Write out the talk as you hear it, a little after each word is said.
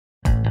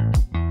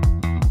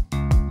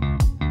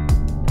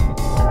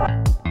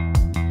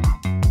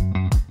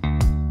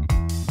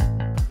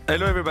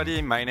Hello,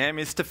 everybody. My name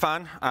is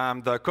Stéphane.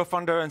 I'm the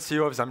co-founder and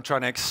CEO of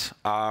Zymtronix.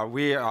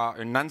 We are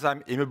an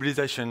enzyme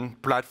immobilization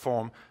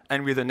platform,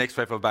 and we're the next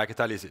wave of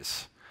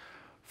biocatalysis.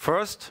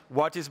 First,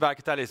 what is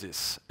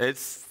biocatalysis?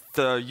 It's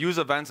the use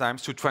of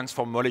enzymes to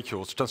transform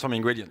molecules, to transform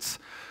ingredients.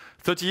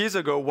 30 years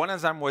ago, one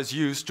enzyme was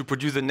used to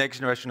produce the next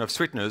generation of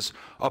sweeteners,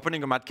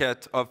 opening a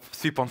market of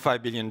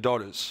 $3.5 billion.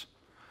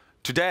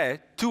 Today,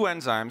 2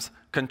 enzymes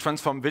can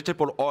transform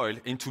vegetable oil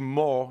into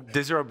more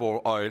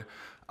desirable oil,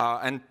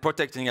 and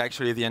protecting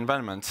actually the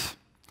environment.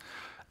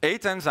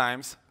 8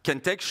 enzymes can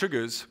take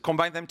sugars,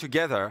 combine them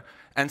together,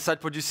 and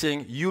start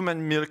producing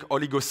human milk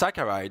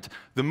oligosaccharide,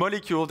 the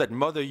molecule that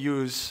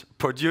mothers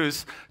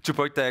produce to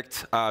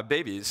protect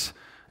babies.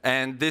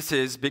 And this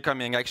is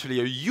becoming actually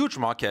a huge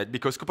market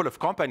because a couple of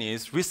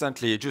companies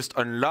recently just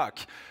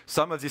unlocked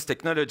some of this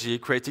technology,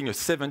 creating a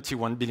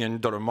 $71 billion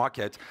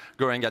market,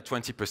 growing at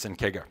 20%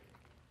 CAGR.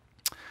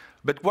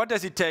 But what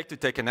does it take to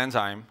take an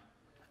enzyme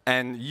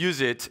and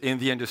use it in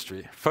the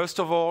industry? First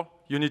of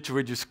all, you need to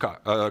reduce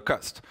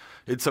cost.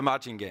 It's a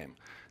margin game.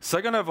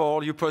 Second of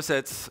all, your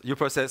process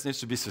needs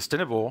to be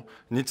sustainable,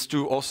 needs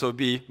to also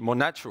be more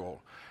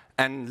natural.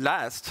 And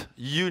last,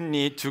 you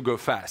need to go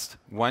fast.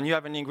 When you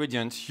have an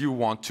ingredient, you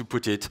want to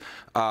put it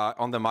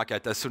on the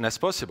market as soon as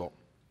possible.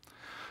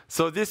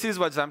 So this is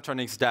what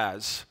Zymtronix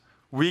does.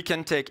 We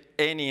can take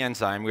any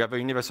enzyme, we have a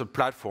universal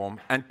platform,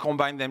 and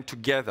combine them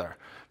together,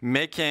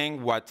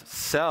 making what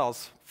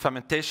cells,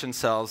 fermentation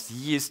cells,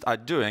 yeast are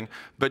doing,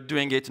 but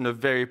doing it in a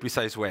very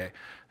precise way,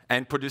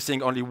 and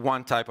producing only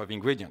one type of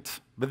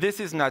ingredient. But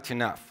this is not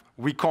enough.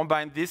 We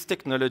combine this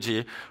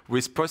technology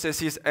with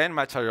processes and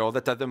material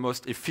that are the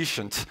most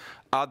efficient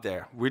out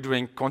there. We're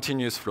doing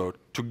continuous flow.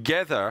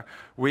 Together,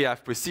 we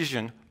have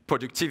precision,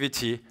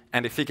 productivity,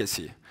 and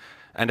efficacy.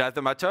 And as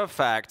a matter of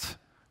fact,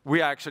 we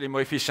are actually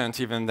more efficient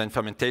even than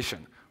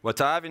fermentation.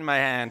 What I have in my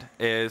hand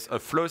is a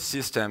flow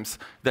systems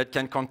that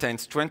can contain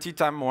 20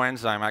 times more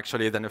enzyme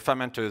actually than the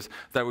fermenters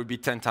that would be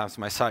 10 times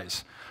my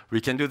size.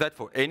 We can do that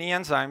for any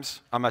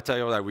enzymes, a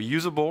material that are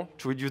reusable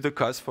to reduce the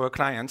cost for our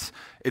clients.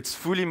 It's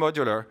fully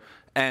modular,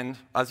 and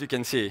as you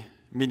can see,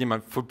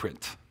 minimum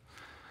footprint.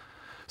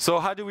 So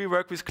how do we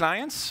work with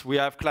clients? We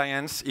have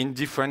clients in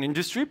different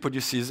industries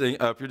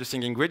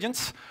producing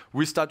ingredients.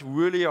 We start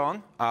really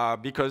on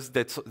because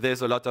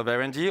there's a lot of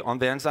R&D on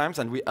the enzymes,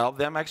 and we help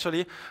them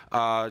actually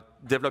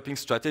developing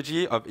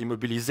strategy of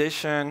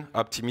immobilization,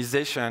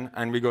 optimization,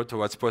 and we go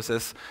towards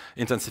process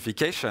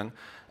intensification.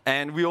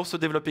 And we're also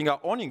developing our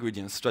own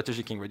ingredients,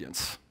 strategic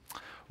ingredients.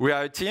 We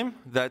are a team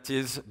that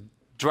is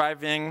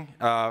driving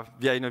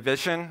via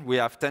innovation. We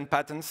have 10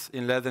 patents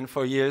in less than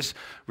 4 years.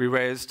 We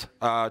raised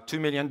 $2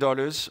 million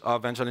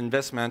of angel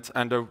investment,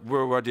 and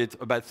we're awarded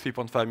about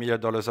 $3.5 million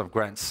of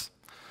grants.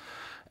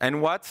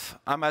 And what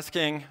I'm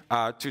asking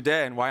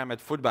today, and why I'm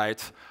at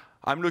FoodBytes,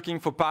 I'm looking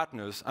for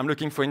partners. I'm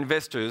looking for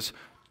investors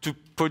to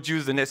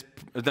produce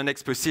the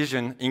next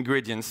precision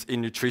ingredients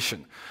in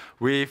nutrition.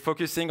 We're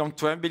focusing on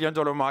 $12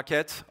 billion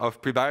market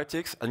of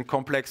prebiotics and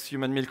complex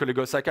human milk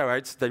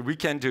oligosaccharides that we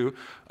can do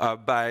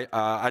by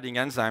adding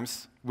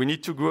enzymes. We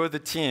need to grow the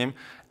team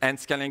and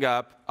scaling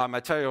up our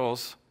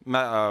materials,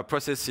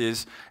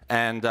 processes,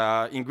 and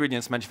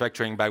ingredients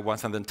manufacturing by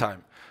 1,000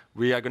 times.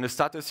 We are going to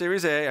start a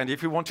Series A, and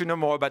if you want to know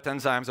more about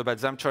enzymes, about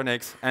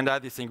Zymtronix, and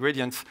add these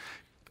ingredients,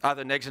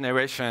 the next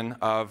generation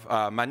of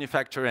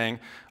manufacturing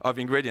of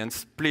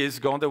ingredients, please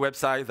go on the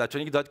website,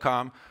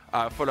 zymtronix.com,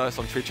 follow us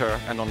on Twitter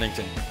and on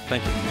LinkedIn.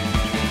 Thank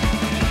you.